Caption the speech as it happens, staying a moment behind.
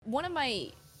one of my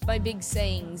big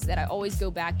sayings that I always go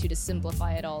back to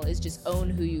simplify it all is just own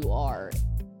who you are.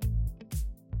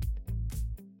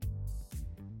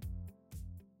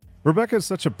 Rebecca, it's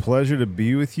such a pleasure to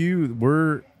be with you.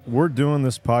 We're doing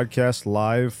this podcast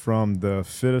live from the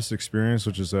Fittest Experience,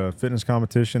 which is a fitness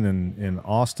competition in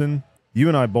Austin. You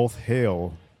and I both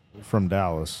hail from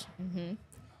Dallas. Mm-hmm.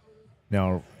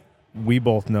 Now, we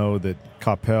both know that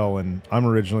Coppell, and I'm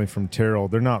originally from Terrell,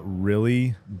 they're not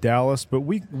really Dallas, but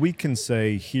we can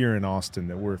say here in Austin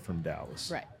that we're from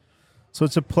Dallas. Right. So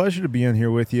it's a pleasure to be in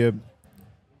here with you.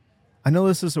 I know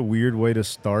this is a weird way to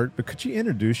start, but could you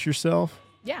introduce yourself?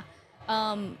 Yeah.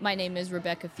 My name is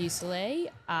Rebecca Fuselier.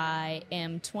 I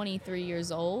am 23 years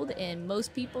old, and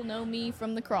most people know me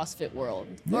from the CrossFit world,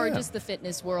 or just the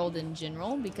fitness world in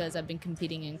general, because I've been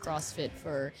competing in CrossFit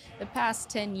for the past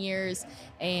 10 years,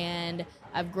 and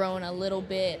I've grown a little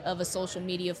bit of a social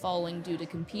media following due to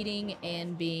competing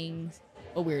and being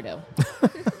a weirdo.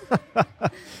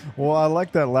 Well, I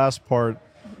like that last part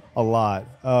a lot.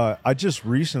 I just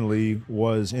recently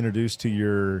was introduced to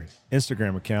your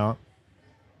Instagram account.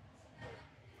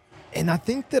 And I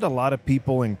think that a lot of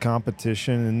people in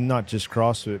competition, and not just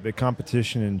CrossFit, but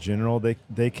competition in general,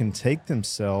 they can take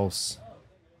themselves,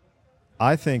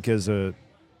 I think, as an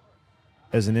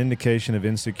indication of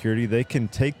insecurity. They can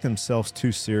take themselves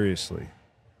too seriously.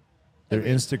 Their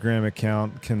Instagram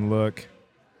account can look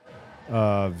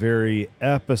very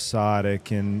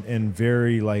episodic and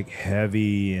very like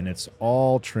heavy, and it's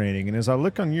all training. And as I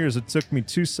look on yours, it took me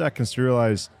 2 seconds to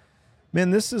realize,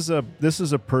 man, this is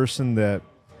a person that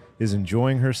is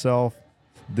enjoying herself.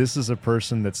 This is a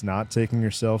person that's not taking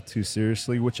herself too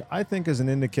seriously, which I think is an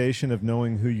indication of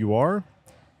knowing who you are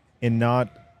and not,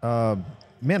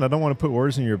 man, I don't want to put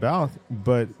words in your mouth,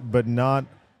 but not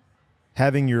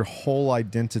having your whole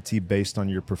identity based on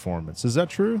your performance. Is that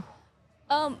true?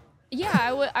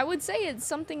 Yeah, I would say it's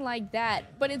something like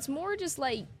that, but it's more just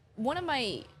like one of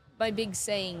my big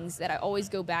sayings that I always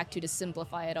go back to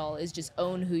simplify it all is just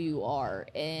own who you are.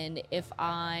 And if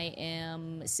I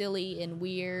am silly and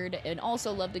weird and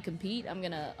also love to compete, I'm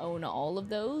going to own all of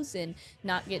those and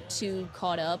not get too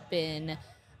caught up in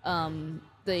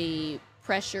the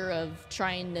pressure of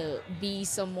trying to be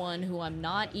someone who I'm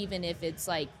not, even if it's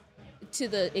like to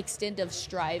the extent of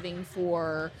striving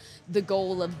for the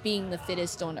goal of being the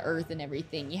fittest on earth and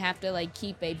everything. You have to like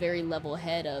keep a very level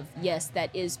head of, yes,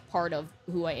 that is part of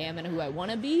who I am and who I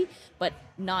want to be, but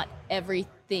not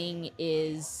everything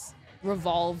is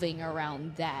revolving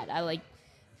around that. I like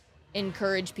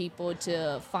encourage people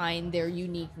to find their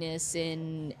uniqueness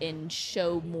and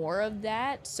show more of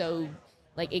that. So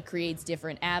like it creates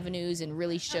different avenues and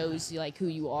really shows you like who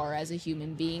you are as a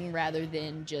human being rather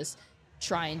than just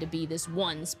trying to be this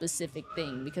one specific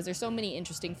thing, because there's so many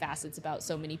interesting facets about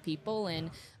so many people.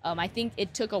 And I think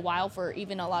it took a while for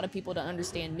even a lot of people to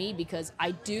understand me, because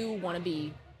I do want to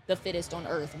be the fittest on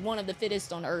earth, one of the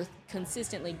fittest on earth,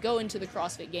 consistently go into the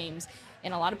CrossFit games.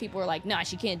 And a lot of people are like, nah,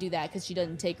 she can't do that because she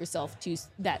doesn't take herself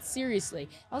that seriously.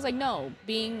 I was like, no,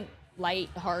 being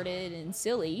lighthearted and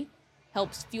silly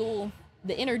helps fuel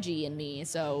the energy in me.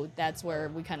 So that's where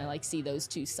we kind of like see those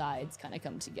two sides kind of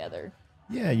come together.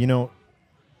 Yeah, you know,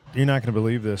 you're not going to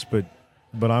believe this, but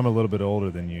I'm a little bit older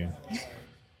than you.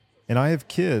 And I have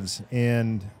kids,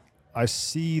 and I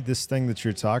see this thing that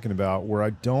you're talking about where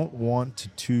I don't want to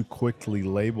too quickly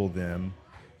label them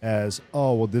as,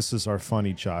 oh, well, this is our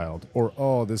funny child, or,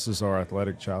 oh, this is our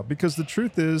athletic child. Because the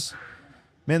truth is,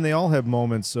 man, they all have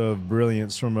moments of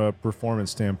brilliance from a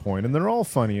performance standpoint, and they're all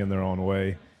funny in their own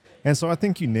way. And so I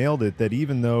think you nailed it, that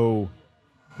even though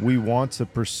we want to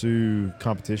pursue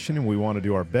competition and we want to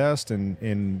do our best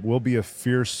and we'll be a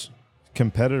fierce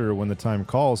competitor when the time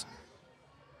calls,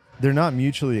 they're not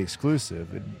mutually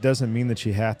exclusive. It doesn't mean that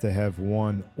you have to have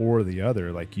one or the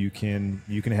other. Like you can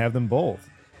have them both.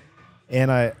 And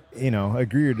I,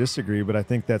 agree or disagree, but I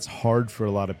think that's hard for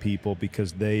a lot of people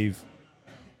because they've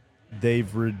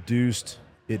reduced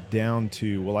it down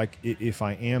to, well, like if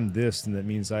I am this, then that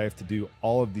means I have to do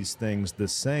all of these things the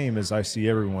same as I see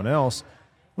everyone else.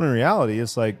 When in reality,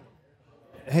 it's like,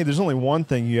 hey, there's only one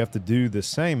thing you have to do the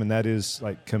same, and that is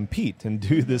like compete and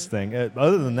do this thing.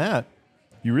 Other than that,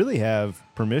 you really have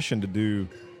permission to do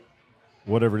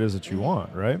whatever it is that you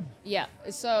want, right? Yeah.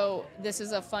 So this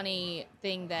is a funny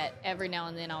thing that every now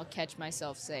and then I'll catch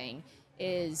myself saying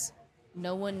is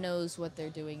no one knows what they're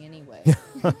doing anyway.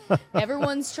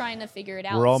 Everyone's trying to figure it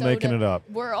out. We're all making it up.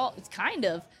 It's kind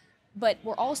of. But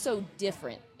we're also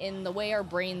different, and the way our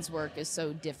brains work is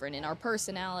so different, and our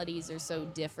personalities are so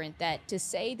different that to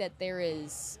say that there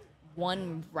is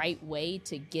one right way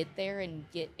to get there and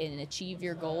achieve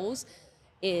your goals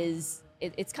is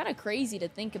it's kind of crazy to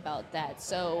think about that.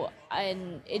 So,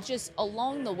 and it just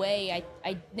along the way,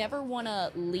 I never want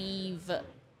to leave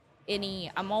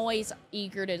I'm always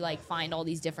eager to like find all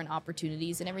these different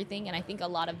opportunities and everything, and I think a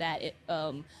lot of that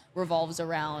revolves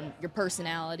around your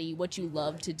personality, what you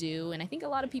love to do. And I think a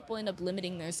lot of people end up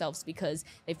limiting themselves because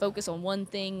they focus on one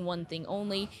thing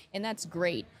only, and that's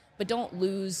great, but don't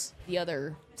lose the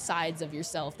other sides of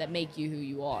yourself that make you who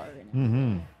you are.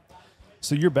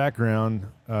 So your background,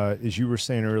 as you were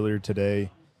saying earlier today,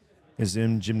 is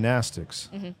in gymnastics.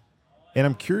 And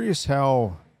I'm curious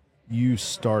how you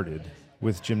started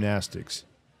with gymnastics.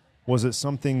 Was it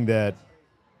something that,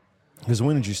 because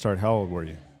when did you start? How old were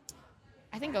you?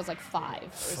 I think I was like 5 or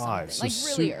Five. something, So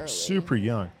like really early. Super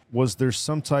young. Was there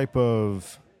some type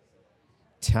of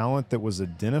talent that was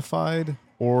identified,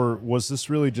 or was this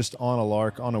really just on a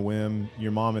lark, on a whim?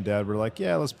 Your mom and dad were like,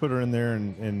 yeah, let's put her in there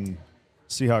and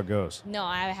see how it goes. No,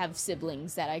 I have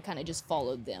siblings that I kind of just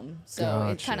followed them. So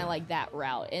it's kind of like that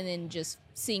route. And then just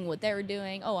seeing what they were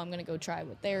doing. Oh, I'm going to go try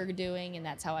what they're doing. And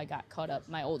that's how I got caught up.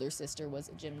 My older sister was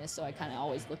a gymnast, so I kind of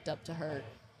always looked up to her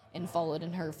and followed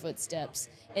in her footsteps.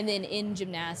 And then in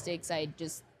gymnastics, I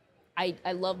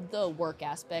loved the work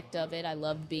aspect of it. I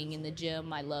loved being in the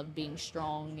gym. I loved being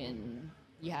strong, and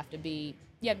you have to be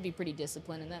pretty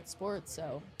disciplined in that sport.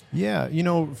 So yeah,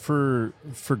 for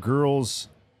girls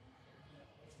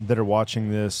that are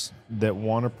watching this that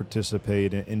want to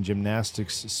participate in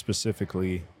gymnastics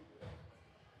specifically,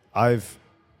 I've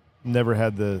never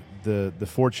had the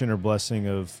fortune or blessing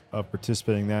of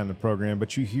participating in that in the program,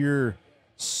 but you hear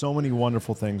so many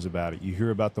wonderful things about it. You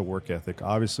hear about the work ethic.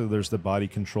 Obviously, there's the body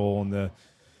control and the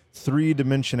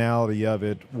three-dimensionality of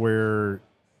it where,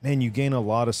 man, you gain a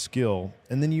lot of skill.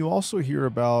 And then you also hear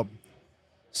about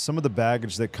some of the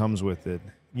baggage that comes with it.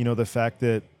 The fact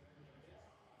that,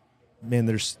 man,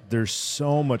 there's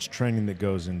so much training that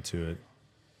goes into it.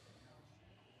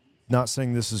 Not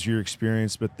saying this is your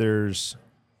experience, but there's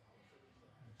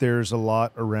a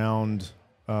lot around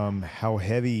how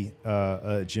heavy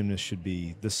a gymnast should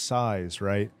be, the size,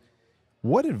 right?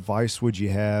 What advice would you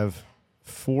have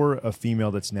for a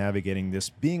female that's navigating this,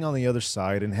 being on the other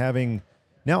side and having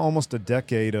now almost a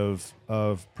decade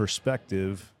of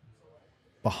perspective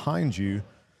behind you?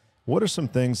 What are some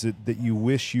things that you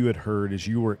wish you had heard as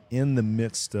you were in the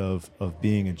midst of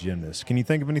being a gymnast? Can you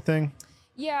think of anything?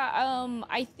 Yeah,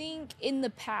 I think in the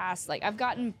past, like I've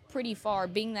gotten pretty far,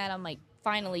 being that I'm like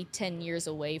finally 10 years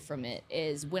away from it,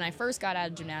 is when I first got out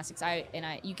of gymnastics,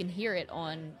 you can hear it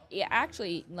on,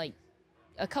 actually like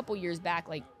a couple years back,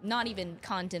 like not even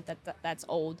content that's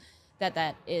old,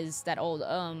 that is that old,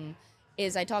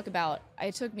 is I talk about,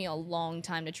 it took me a long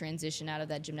time to transition out of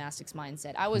that gymnastics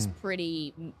mindset. I was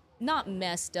pretty, not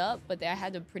messed up, but I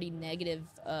had a pretty negative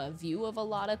view of a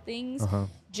lot of things,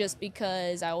 just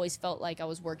because I always felt like I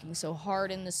was working so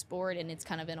hard in the sport, and it's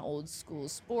kind of an old school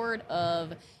sport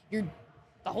of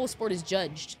the whole sport is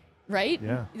judged, right?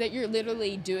 Yeah. That you're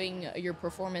literally doing your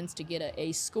performance to get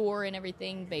a score and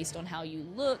everything based on how you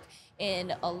look.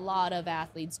 And a lot of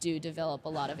athletes do develop a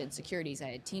lot of insecurities. I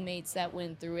had teammates that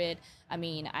went through it. I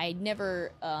mean, I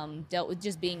never dealt with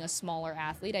just being a smaller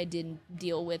athlete. I didn't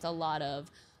deal with a lot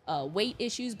of weight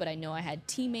issues, but I know I had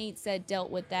teammates that dealt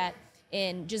with that.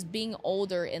 And just being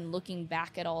older and looking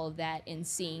back at all of that and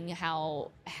seeing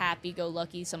how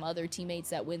happy-go-lucky some other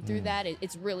teammates that went through that, it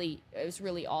was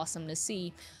really awesome to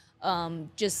see.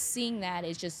 Just seeing that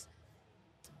is just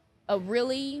a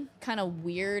really kind of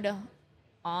weird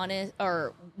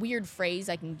phrase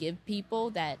I can give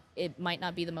people that it might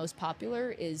not be the most popular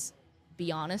is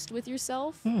be honest with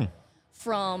yourself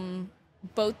from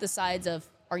both the sides of,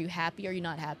 are you happy? Are you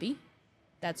not happy?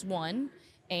 That's one.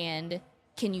 And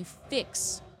can you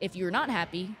fix, if you're not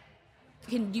happy,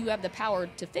 can you have the power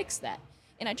to fix that?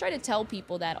 And I try to tell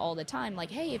people that all the time, like,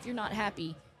 hey, if you're not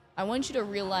happy, I want you to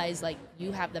realize, like,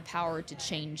 you have the power to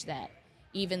change that.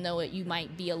 Even though you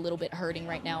might be a little bit hurting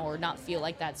right now or not feel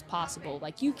like that's possible,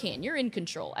 like you can. You're in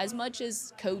control. As much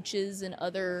as coaches and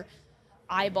other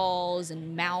eyeballs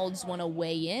and mouths want to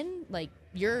weigh in, like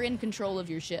you're in control of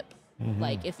your ship.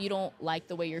 Like if you don't like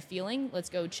the way you're feeling, let's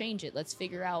go change it. Let's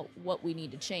figure out what we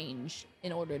need to change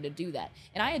in order to do that.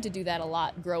 And I had to do that a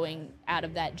lot growing out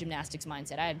of that gymnastics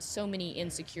mindset. I had so many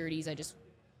insecurities. I just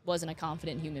wasn't a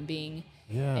confident human being.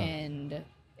 Yeah. And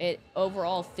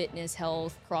overall fitness,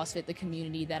 health, CrossFit, the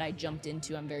community that I jumped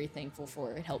into, I'm very thankful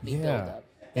for. It helped me build up.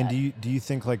 And do you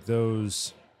think like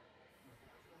that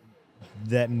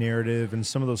narrative and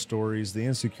some of those stories, the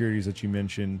insecurities that you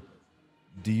mentioned,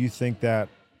 do you think that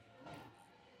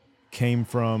came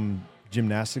from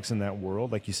gymnastics in that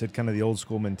world? Like you said, kind of the old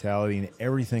school mentality and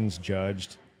everything's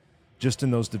judged. just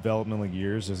in those developmental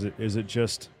years? Is it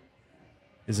just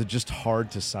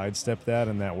hard to sidestep that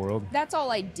in that world? That's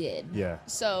all I did. Yeah.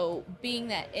 So being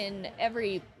that, and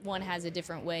everyone has a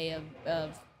different way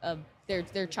of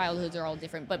their childhoods are all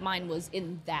different, but mine was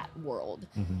in that world.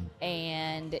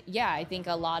 And yeah, I think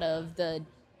a lot of the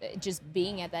just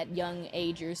being at that young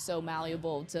age, you're so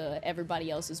malleable to everybody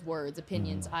else's words,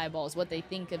 opinions, eyeballs, what they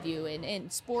think of you,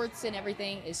 and sports and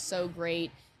everything is so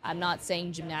great. I'm not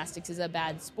saying gymnastics is a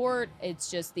bad sport. It's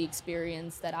just the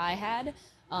experience that I had.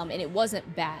 And it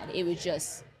wasn't bad. It was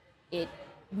just, it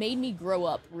made me grow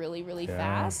up really, really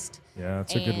fast. Yeah,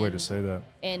 that's a good way to say that.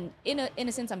 And in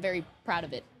a sense, I'm very proud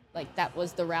of it. Like, that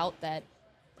was the route that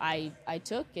I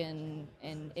took, and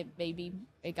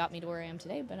it got me to where I am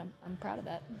today, but I'm proud of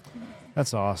that.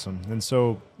 That's awesome. And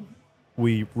so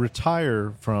we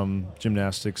retire from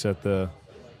gymnastics at the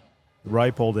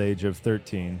ripe old age of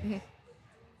 13.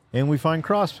 And we find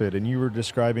CrossFit. And you were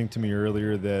describing to me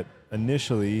earlier that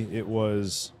initially it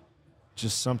was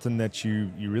just something that you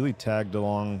really tagged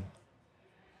along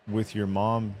with your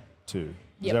mom to.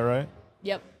 Is that right?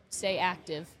 Yep. Stay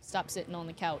active. Stop sitting on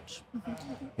the couch.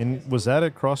 And was that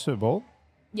at CrossFit Bolt?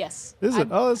 Yes. Is it?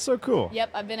 Oh, that's so cool.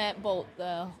 Yep. I've been at Bolt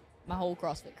my whole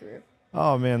CrossFit career.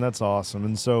 Oh, man, that's awesome.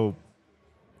 And so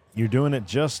you're doing it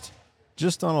just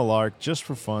on a lark, just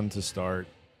for fun to start.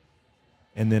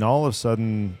 And then all of a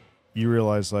sudden you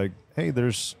realize, like, hey,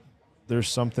 there's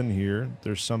something here.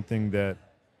 There's something that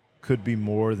could be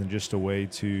more than just a way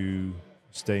to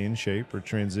stay in shape or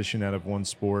transition out of one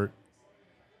sport.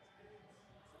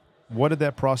 What did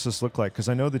that process look like? Because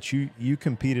I know that you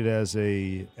competed as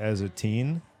a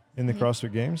teen in the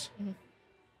CrossFit Games.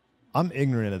 I'm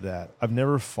ignorant of that. I've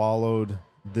never followed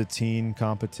the teen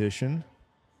competition,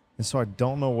 and so I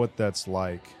don't know what that's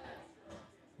like.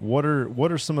 What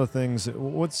are some of the things?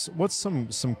 What's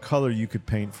some color you could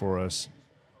paint for us?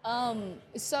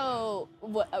 So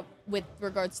with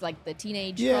regards to like the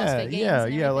teenage CrossFit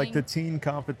Games, yeah, like the teen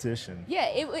competition. Yeah,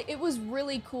 it was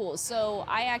really cool. So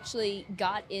I actually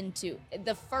got into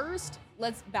the first.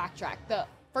 Let's backtrack. The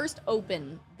first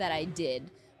Open that I did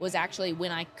was actually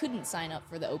when I couldn't sign up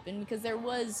for the Open because there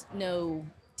was no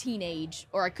teenage,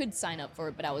 or I could sign up for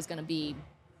it, but I was going to be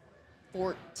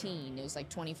 14. It was like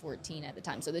 2014 at the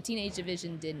time. So the teenage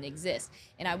division didn't exist.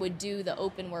 And I would do the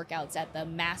open workouts at the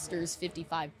Masters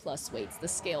 55 plus weights, the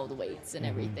scaled weights and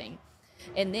everything.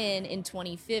 And then in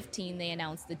 2015, they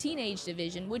announced the teenage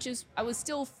division, which is, I was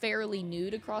still fairly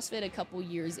new to CrossFit, a couple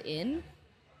years in,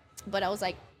 but I was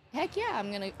like, heck yeah,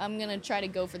 I'm gonna try to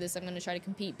go for this. I'm gonna try to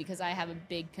compete because I have a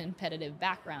big competitive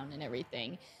background and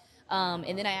everything.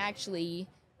 And then I actually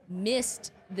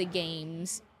missed the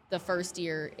games the first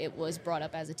year it was brought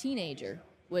up as a teenager,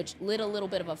 which lit a little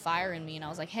bit of a fire in me. And I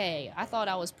was like, hey, I thought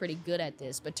I was pretty good at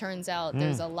this, but turns out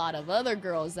there's a lot of other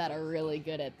girls that are really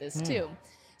good at this too.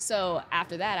 So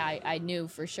after that, I knew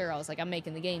for sure. I was like, I'm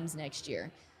making the games next year.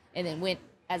 And then went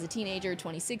as a teenager,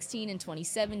 2016 and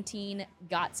 2017,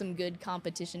 got some good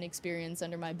competition experience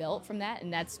under my belt from that.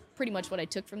 And that's pretty much what I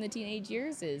took from the teenage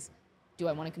years is, do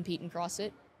I want to compete in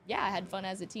CrossFit? Yeah, I had fun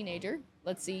as a teenager.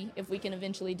 Let's see if we can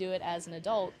eventually do it as an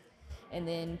adult. And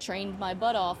then trained my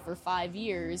butt off for 5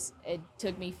 years. It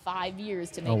took me 5 years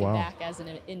to make it back as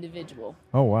an individual.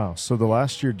 Oh, wow. So the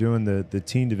last year doing the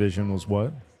teen division was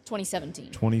what?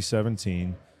 2017.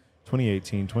 2017,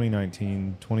 2018,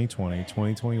 2019, 2020,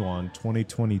 2021,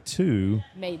 2022.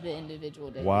 Made the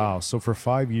individual debut. Wow. So for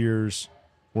 5 years,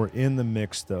 we're in the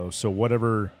mix, though. So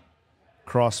whatever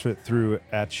CrossFit threw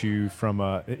at you from,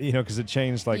 because it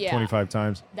changed like 25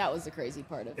 times. That was the crazy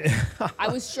part of it. I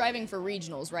was striving for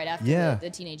regionals right after the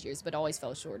teenage years, but always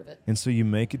fell short of it. And so you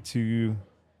make it to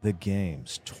the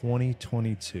games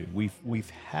 2022. We've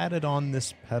had it on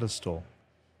this pedestal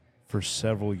for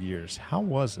several years. How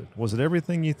was it? Was it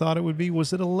everything you thought it would be?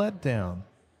 Was it a letdown?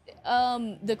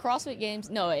 The CrossFit Games,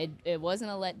 no, it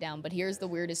wasn't a letdown, but here's the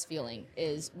weirdest feeling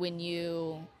is when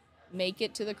you make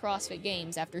it to the CrossFit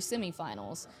Games after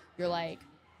semifinals, you're like,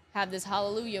 have this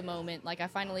hallelujah moment, like I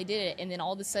finally did it, and then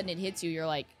all of a sudden it hits you, you're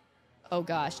like, oh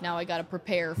gosh, now I got to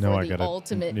prepare for the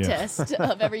ultimate test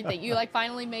of everything. You like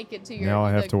finally make it to your... Now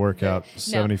I have to work out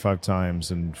 75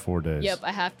 times in 4 days. Yep,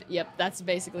 I have to. Yep, that's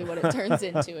basically what it turns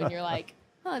into, and you're like,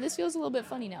 this feels a little bit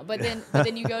funny now. But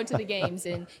then you go to the games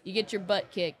and you get your butt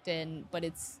kicked, but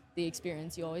it's the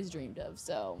experience you always dreamed of.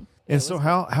 So. And so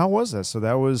how was that? So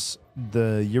that was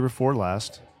the year before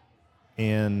last,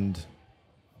 and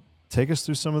take us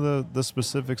through some of the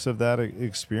specifics of that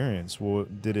experience. Well,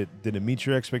 did it meet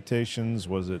your expectations?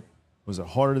 Was it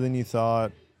harder than you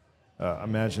thought? I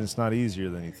imagine it's not easier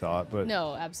than you thought, but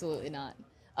no, absolutely not.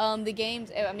 The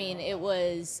games, I mean, it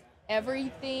was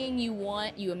everything you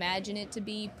want, you imagine it to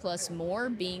be, plus more,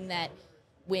 being that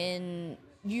when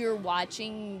you're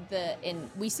watching and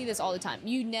we see this all the time,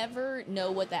 you never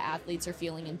know what the athletes are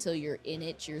feeling until you're in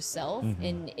it yourself.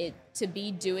 And to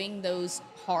be doing those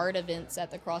hard events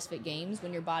at the CrossFit Games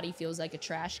when your body feels like a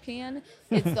trash can,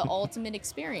 it's the ultimate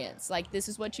experience. Like, this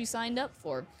is what you signed up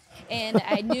for. And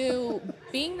I knew,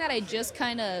 being that I just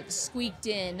kind of squeaked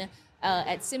in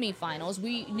at semifinals,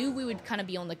 we knew we would kind of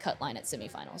be on the cut line at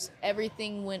semifinals.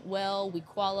 Everything went well, we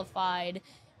qualified.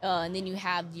 And then you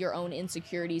have your own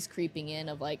insecurities creeping in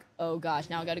of like, oh gosh,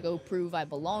 now I got to go prove I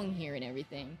belong here and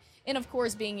everything. And of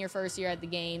course, being your first year at the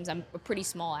games, I'm a pretty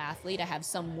small athlete. I have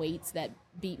some weights that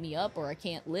beat me up or I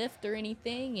can't lift or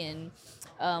anything.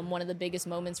 And one of the biggest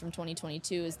moments from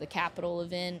 2022 is the Capitol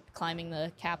event, climbing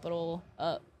the Capitol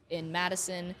in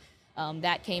Madison.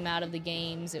 That came out of the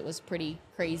games. It was pretty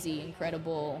crazy,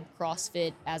 incredible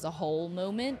CrossFit as a whole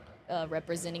moment,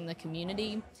 representing the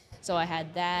community. So I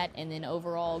had that, and then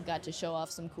overall got to show off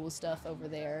some cool stuff over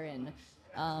there, and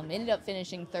ended up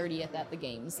finishing 30th at the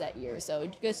games that year. So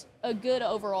just a good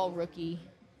overall rookie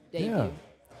debut. Yeah.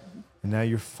 And now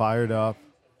you're fired up.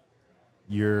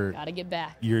 You're gotta get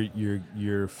back.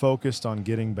 You're focused on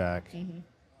getting back.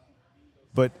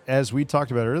 But as we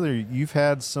talked about earlier, you've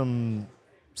had some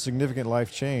significant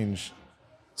life change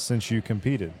since you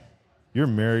competed. You're a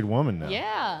married woman now.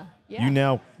 Yeah. You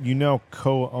now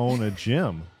co-own a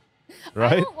gym.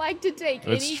 Right? I don't like to take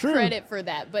any true. credit for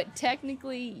that, but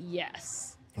technically,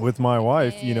 yes. With my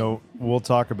wife, we'll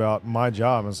talk about my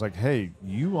job. It's like, hey,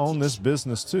 you own this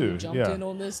business too. You jumped in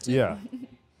on this too. Yeah.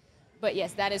 But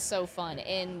yes, that is so fun.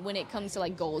 And when it comes to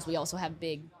like goals, we also have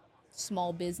big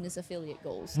small business affiliate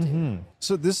goals too.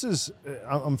 So this is,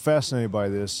 I'm fascinated by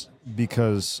this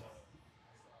because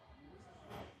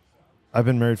I've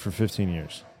been married for 15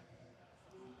 years.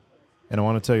 And I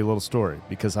want to tell you a little story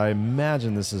because I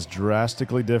imagine this is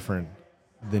drastically different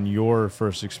than your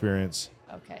first experience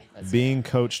being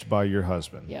coached by your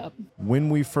husband. Yep. When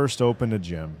we first opened a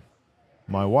gym,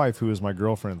 my wife, who was my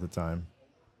girlfriend at the time,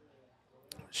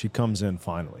 she comes in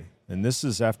finally. And this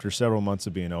is after several months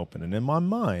of being open. And in my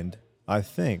mind, I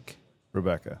think,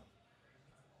 Rebecca,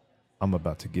 I'm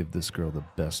about to give this girl the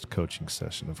best coaching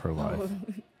session of her life.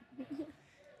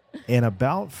 And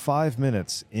about 5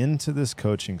 minutes into this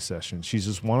coaching session, she's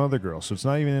just one other girl. So it's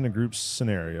not even in a group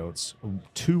scenario. It's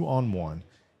 2-on-1.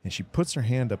 And she puts her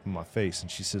hand up in my face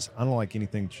and she says, I don't like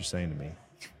anything that you're saying to me.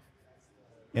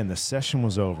 And the session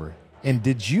was over. And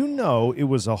did you know it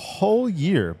was a whole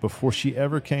year before she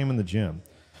ever came in the gym?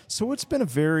 So it's been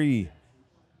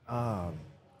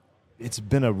it's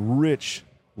been a rich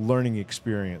learning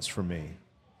experience for me.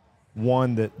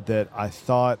 One that I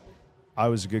thought I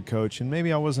was a good coach, and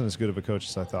maybe I wasn't as good of a coach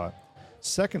as I thought.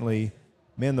 Secondly,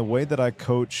 man, the way that I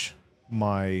coach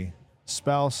my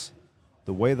spouse,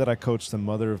 the way that I coach the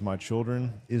mother of my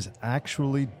children is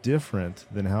actually different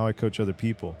than how I coach other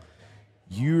people.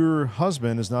 Your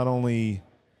husband is not only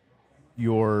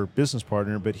your business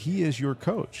partner, but he is your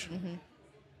coach.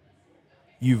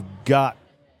 You've got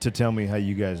to tell me how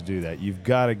you guys do that. You've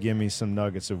got to give me some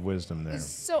nuggets of wisdom there.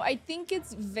 So I think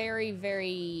it's very,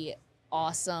 very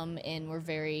awesome, and we're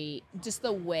very, just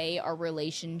the way our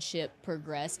relationship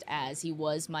progressed as he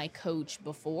was my coach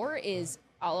before is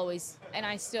I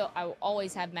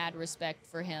always have mad respect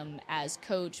for him as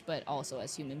coach, but also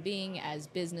as human being, as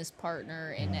business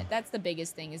partner. And that's the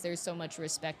biggest thing, is there's so much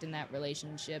respect in that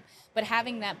relationship. But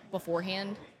having that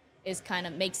beforehand is kind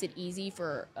of makes it easy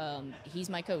for, he's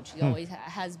my coach. He always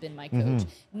has been my coach.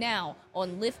 Now,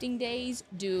 on lifting days,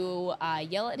 do I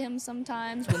yell at him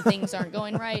sometimes when things aren't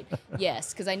going right?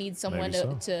 Yes, because I need someone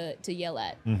to yell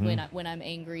at when I'm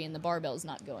angry and the barbell's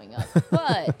not going up.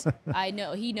 But I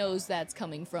know he knows that's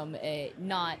coming from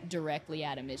not directly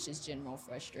at him. It's just general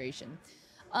frustration.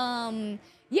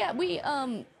 We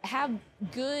have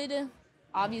good,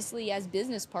 obviously, as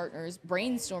business partners,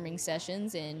 brainstorming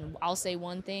sessions, and I'll say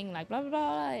one thing like blah blah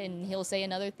blah, and he'll say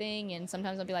another thing, and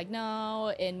sometimes I'll be like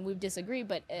no, and we disagree,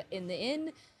 but in the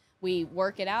end we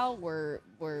work it out.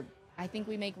 I think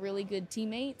we make really good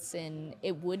teammates, and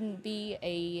it wouldn't be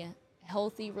a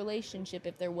healthy relationship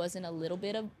if there wasn't a little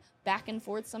bit of back and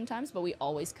forth sometimes, but we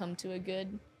always come to a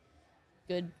good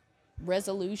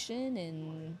resolution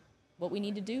and what we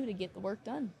need to do to get the work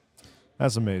done.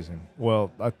 That's amazing.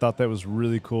 Well, I thought that was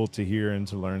really cool to hear and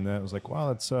to learn that. I was like, wow,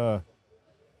 it's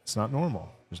not normal.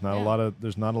 There's not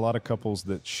a lot of couples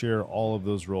that share all of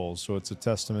those roles. So it's a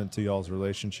testament to y'all's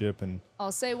relationship. And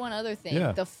I'll say one other thing.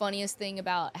 Yeah. The funniest thing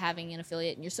about having an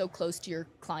affiliate, and you're so close to your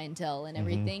clientele and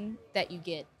everything, that you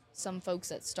get some folks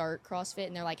that start CrossFit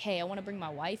and they're like, hey, I want to bring my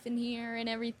wife in here and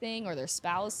everything, or their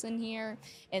spouse in here.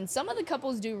 And some of the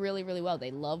couples do really, really well.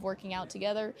 They love working out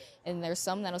together. And there's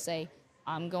some that'll say,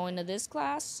 I'm going to this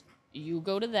class, you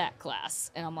go to that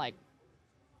class. And I'm like,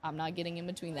 I'm not getting in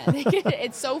between that.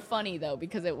 It's so funny, though,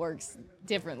 because it works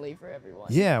differently for everyone.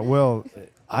 Yeah, well,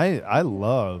 I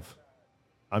love,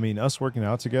 I mean, us working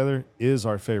out together is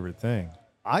our favorite thing.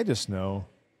 I just know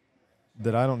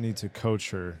that I don't need to coach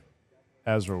her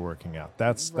as we're working out.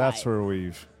 That's where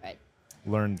we've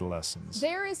learned the lessons.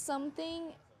 There is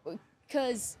something,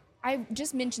 because I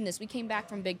just mentioned this. We came back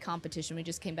from big competition. We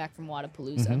just came back from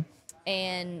Wadapalooza.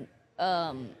 And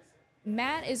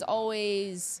Matt is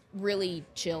always really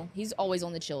chill. He's always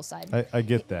on the chill side. I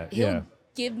get that, He'll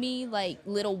give me, like,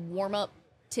 little warm-up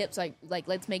tips, like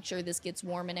let's make sure this gets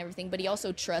warm and everything. But he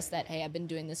also trusts that, hey, I've been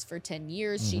doing this for 10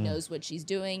 years. She knows what she's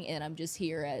doing, and I'm just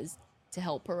here to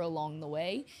help her along the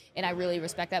way. And I really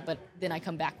respect that. But then I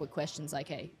come back with questions like,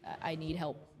 hey, I need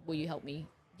help. Will you help me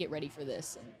get ready for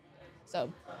this? And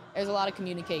so there's a lot of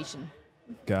communication.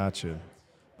 Gotcha.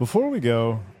 Before we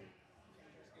go,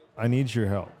 I need your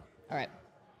help. All right.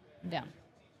 I'm down.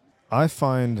 I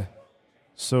find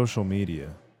social media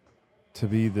to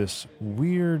be this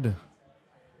weird,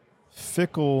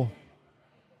 fickle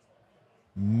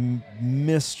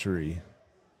mystery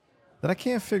that I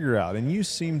can't figure out. And you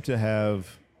seem to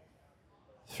have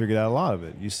figured out a lot of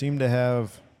it. You seem to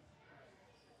have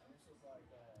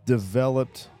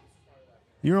developed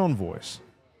your own voice.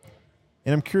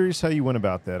 And I'm curious how you went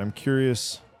about that. I'm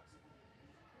curious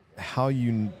how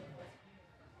you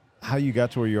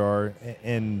got to where you are.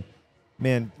 And,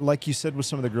 man, like you said with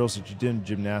some of the girls that you did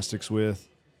gymnastics with,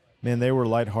 man, they were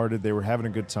lighthearted. They were having a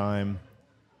good time.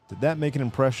 Did that make an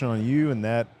impression on you, and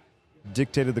that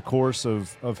dictated the course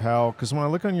of how, because when I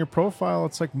look on your profile,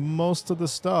 it's like most of the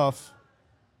stuff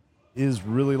is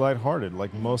really lighthearted,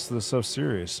 like most of the stuff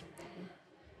serious.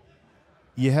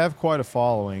 You have quite a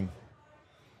following.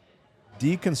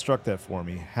 Deconstruct that for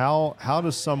me. How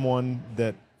does someone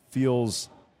that feels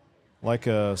like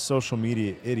a social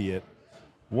media idiot,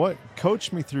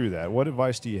 coach me through that? What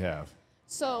advice do you have?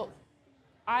 So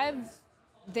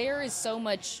there is so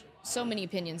many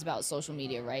opinions about social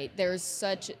media, right? There's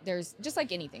just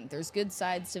like anything, there's good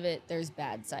sides to it, there's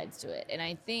bad sides to it. And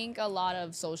I think a lot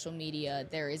of social media,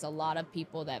 there is a lot of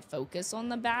people that focus on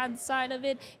the bad side of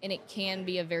it, and it can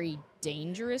be a very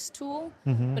dangerous tool,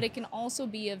 but it can also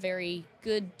be a very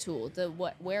good tool,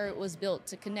 where it was built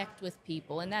to connect with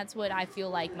people. And that's what I feel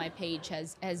like my page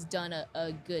has done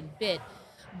a good bit.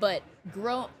 But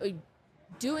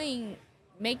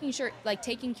making sure, like,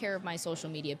 taking care of my social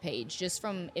media page, just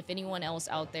from, if anyone else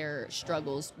out there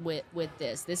struggles with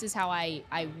this is how I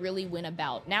really went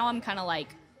about. Now I'm kind of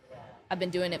like, I've been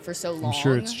doing it for so long. I'm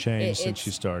sure it's changed since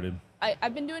you started.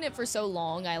 I've been doing it for so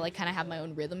long. I like kind of have my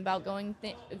own rhythm about going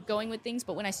with things.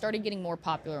 But when I started getting more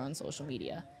popular on social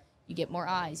media, you get more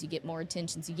eyes, you get more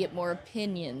attentions, you get more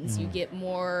opinions, you get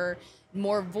more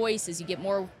voices, you get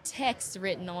more text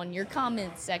written on your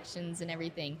comment sections and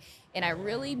everything. And I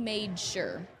really made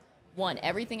sure, one,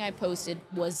 everything I posted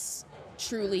was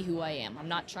truly who I am. I'm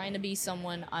not trying to be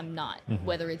someone I'm not.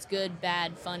 Whether it's good,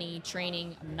 bad, funny,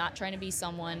 training, I'm not trying to be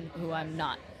someone who I'm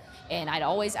not. And I'd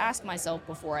always ask myself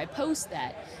before I post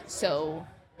that. So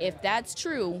if that's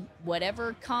true,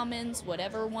 whatever comments,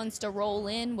 whatever wants to roll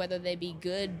in, whether they be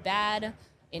good, bad,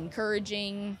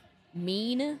 encouraging,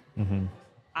 mean,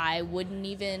 I wouldn't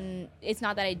even, it's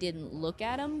not that I didn't look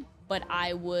at them, but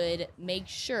I would make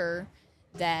sure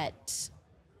that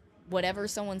whatever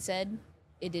someone said,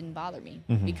 it didn't bother me,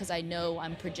 because I know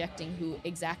I'm projecting who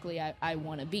exactly I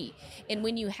want to be. And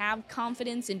when you have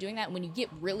confidence in doing that, when you get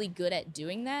really good at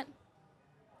doing that,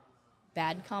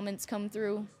 bad comments come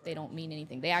through, they don't mean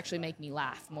anything. They actually make me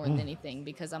laugh more than anything,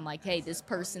 because I'm like, hey, this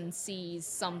person sees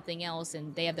something else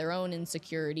and they have their own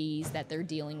insecurities that they're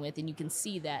dealing with, and you can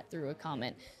see that through a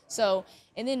comment. So,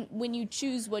 and then when you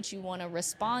choose what you want to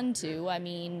respond to, I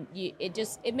mean, it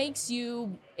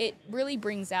really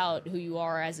brings out who you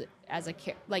are as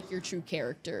like your true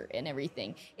character and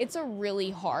everything. It's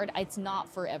it's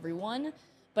not for everyone.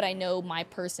 But I know my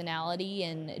personality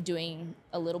and doing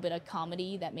a little bit of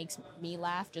comedy that makes me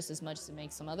laugh just as much as it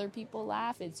makes some other people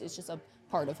laugh. It's just a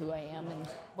part of who I am, and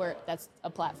that's a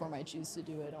platform I choose to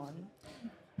do it on.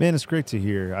 Man, it's great to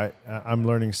hear. I'm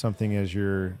learning something as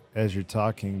you're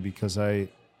talking, because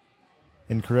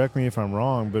and correct me if I'm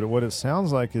wrong, but what it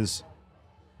sounds like is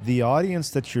the audience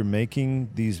that you're making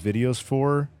these videos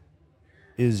for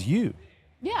is you.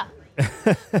 Yeah.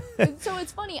 So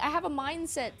it's funny. I have a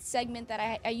mindset segment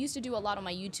that I used to do a lot on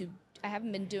my YouTube. I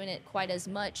haven't been doing it quite as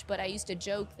much, but I used to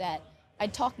joke that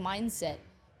I'd talk mindset.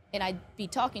 and I'd be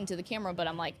talking to the camera, but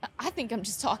I'm like, I think I'm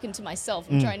just talking to myself.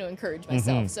 I'm trying to encourage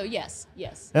myself. So yes.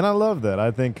 And I love that.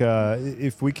 I think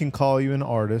if we can call you an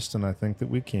artist, and I think that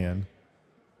we can,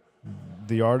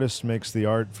 the artist makes the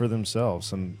art for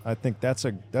themselves, and I think that's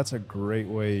a great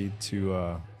way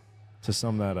to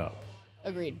sum that up.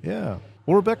 Agreed. Yeah.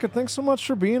 Well, Rebecca, thanks so much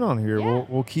for being on here. Yeah.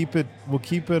 We'll keep it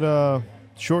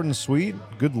short and sweet.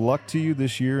 Good luck to you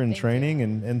this year in training,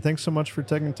 and thanks so much for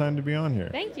taking time to be on here.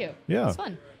 Thank you. Yeah. It was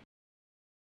fun.